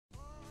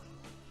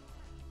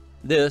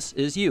This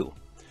is you.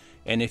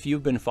 And if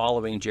you've been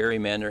following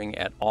gerrymandering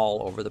at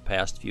all over the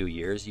past few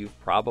years, you've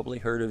probably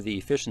heard of the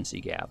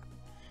efficiency gap.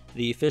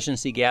 The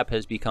efficiency gap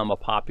has become a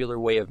popular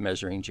way of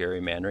measuring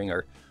gerrymandering,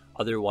 or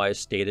otherwise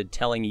stated,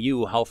 telling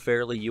you how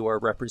fairly you are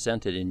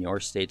represented in your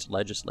state's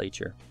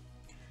legislature.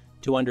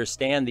 To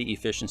understand the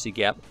efficiency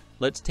gap,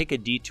 let's take a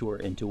detour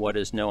into what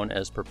is known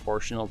as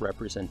proportional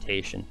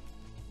representation.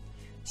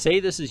 Say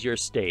this is your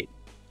state,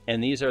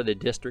 and these are the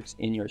districts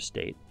in your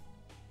state.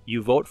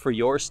 You vote for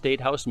your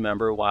state house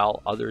member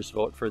while others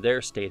vote for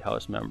their state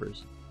house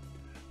members.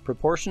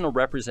 Proportional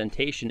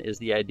representation is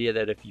the idea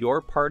that if your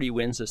party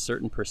wins a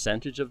certain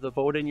percentage of the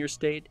vote in your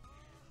state,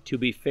 to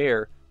be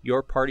fair,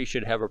 your party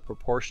should have a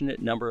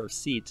proportionate number of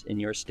seats in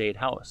your state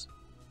house.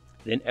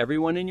 Then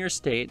everyone in your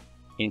state,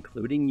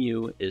 including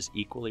you, is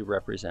equally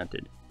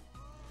represented.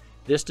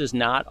 This does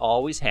not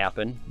always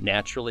happen.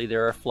 Naturally,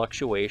 there are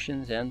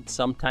fluctuations, and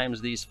sometimes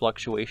these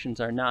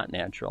fluctuations are not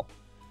natural.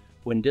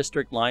 When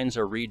district lines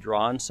are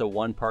redrawn so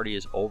one party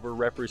is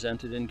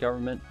overrepresented in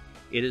government,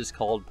 it is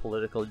called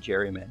political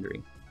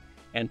gerrymandering.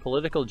 And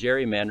political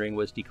gerrymandering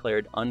was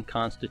declared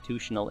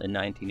unconstitutional in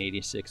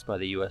 1986 by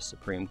the U.S.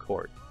 Supreme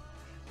Court.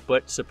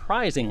 But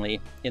surprisingly,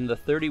 in the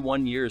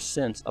 31 years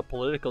since, a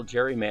political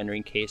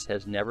gerrymandering case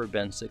has never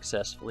been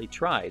successfully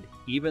tried,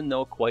 even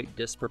though quite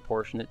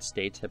disproportionate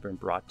states have been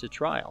brought to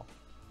trial.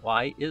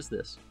 Why is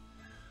this?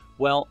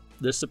 Well,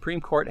 the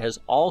Supreme Court has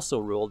also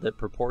ruled that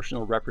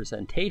proportional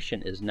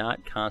representation is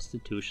not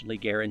constitutionally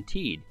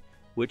guaranteed,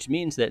 which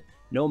means that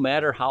no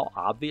matter how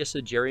obvious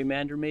a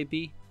gerrymander may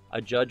be,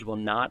 a judge will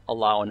not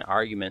allow an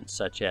argument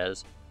such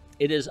as,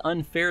 "It is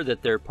unfair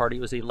that their party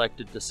was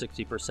elected to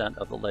 60%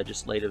 of the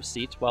legislative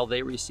seats while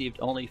they received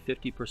only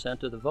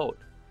 50% of the vote."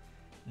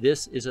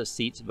 This is a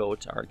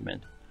seats-votes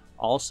argument,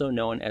 also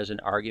known as an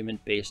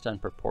argument based on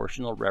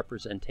proportional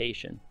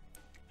representation.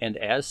 And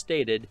as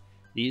stated,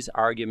 these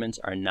arguments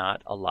are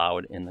not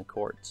allowed in the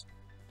courts.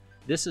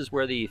 This is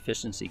where the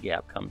efficiency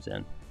gap comes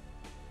in.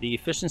 The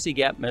efficiency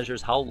gap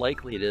measures how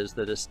likely it is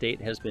that a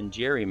state has been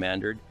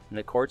gerrymandered, and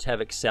the courts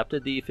have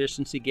accepted the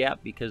efficiency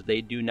gap because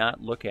they do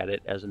not look at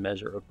it as a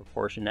measure of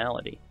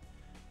proportionality.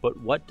 But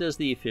what does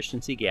the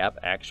efficiency gap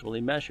actually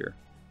measure?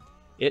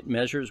 It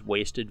measures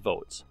wasted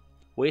votes.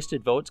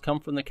 Wasted votes come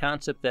from the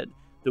concept that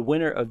the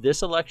winner of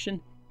this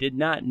election did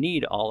not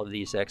need all of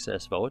these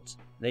excess votes.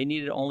 They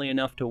needed only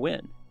enough to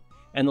win.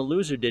 And the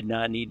loser did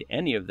not need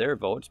any of their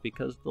votes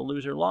because the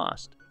loser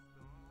lost.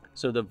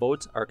 So the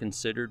votes are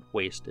considered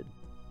wasted.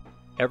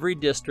 Every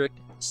district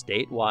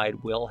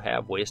statewide will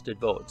have wasted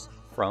votes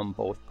from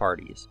both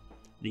parties.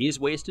 These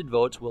wasted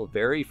votes will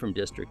vary from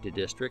district to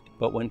district,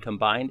 but when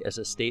combined as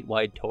a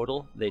statewide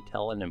total, they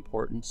tell an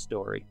important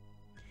story.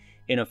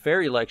 In a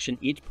fair election,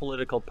 each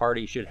political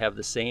party should have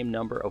the same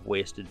number of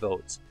wasted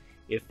votes.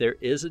 If there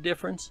is a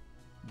difference,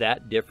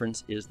 that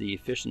difference is the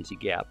efficiency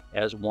gap,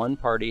 as one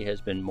party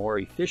has been more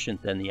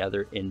efficient than the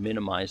other in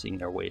minimizing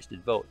their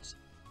wasted votes.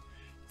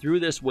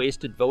 Through this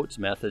wasted votes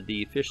method,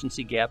 the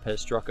efficiency gap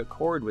has struck a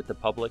chord with the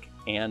public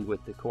and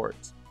with the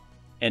courts.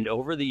 And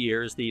over the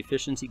years, the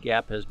efficiency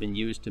gap has been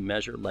used to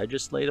measure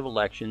legislative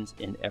elections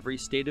in every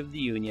state of the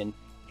Union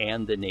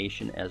and the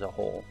nation as a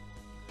whole.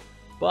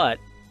 But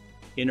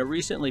in a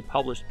recently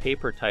published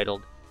paper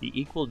titled "The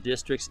Equal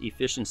Districts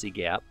Efficiency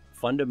Gap,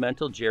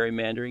 Fundamental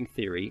Gerrymandering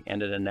Theory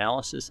and an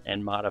Analysis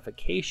and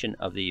Modification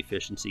of the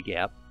Efficiency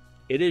Gap,"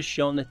 it is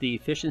shown that the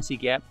efficiency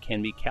gap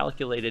can be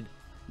calculated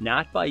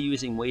not by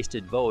using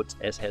wasted votes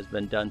as has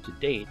been done to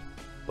date,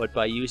 but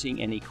by using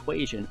an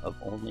equation of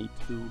only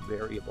two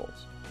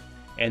variables.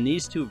 And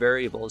these two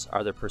variables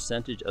are the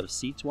percentage of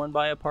seats won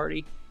by a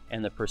party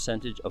and the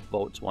percentage of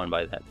votes won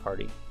by that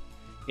party.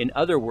 In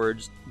other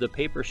words, the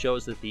paper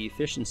shows that the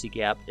efficiency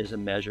gap is a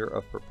measure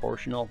of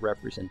proportional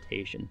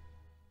representation.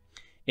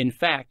 In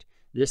fact,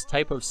 this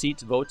type of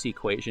seats-votes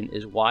equation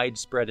is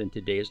widespread in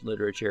today's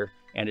literature,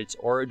 and its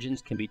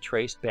origins can be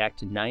traced back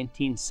to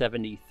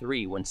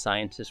 1973 when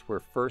scientists were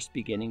first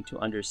beginning to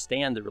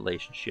understand the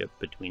relationship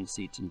between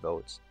seats and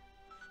votes.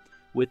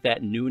 With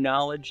that new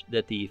knowledge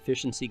that the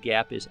efficiency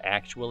gap is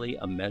actually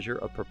a measure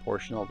of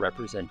proportional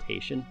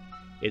representation,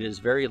 it is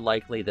very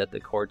likely that the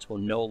courts will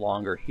no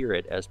longer hear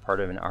it as part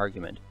of an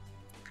argument.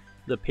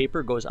 The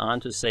paper goes on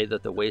to say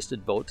that the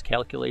wasted votes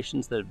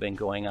calculations that have been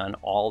going on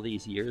all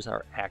these years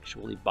are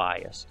actually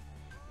biased.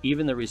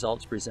 Even the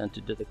results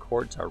presented to the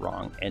courts are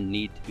wrong and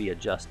need to be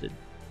adjusted.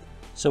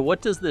 So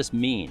what does this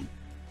mean?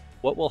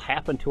 What will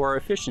happen to our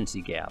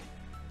efficiency gap?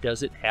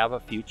 Does it have a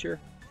future?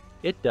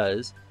 It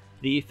does.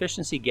 The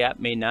efficiency gap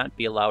may not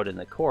be allowed in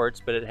the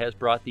courts, but it has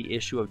brought the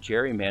issue of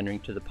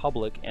gerrymandering to the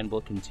public and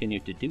will continue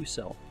to do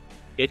so.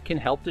 It can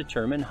help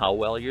determine how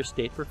well your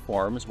state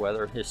performs,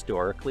 whether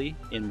historically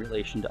in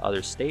relation to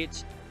other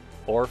states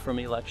or from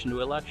election to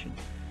election.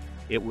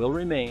 It will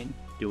remain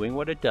doing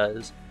what it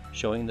does,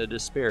 showing the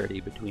disparity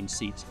between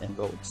seats and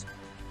votes.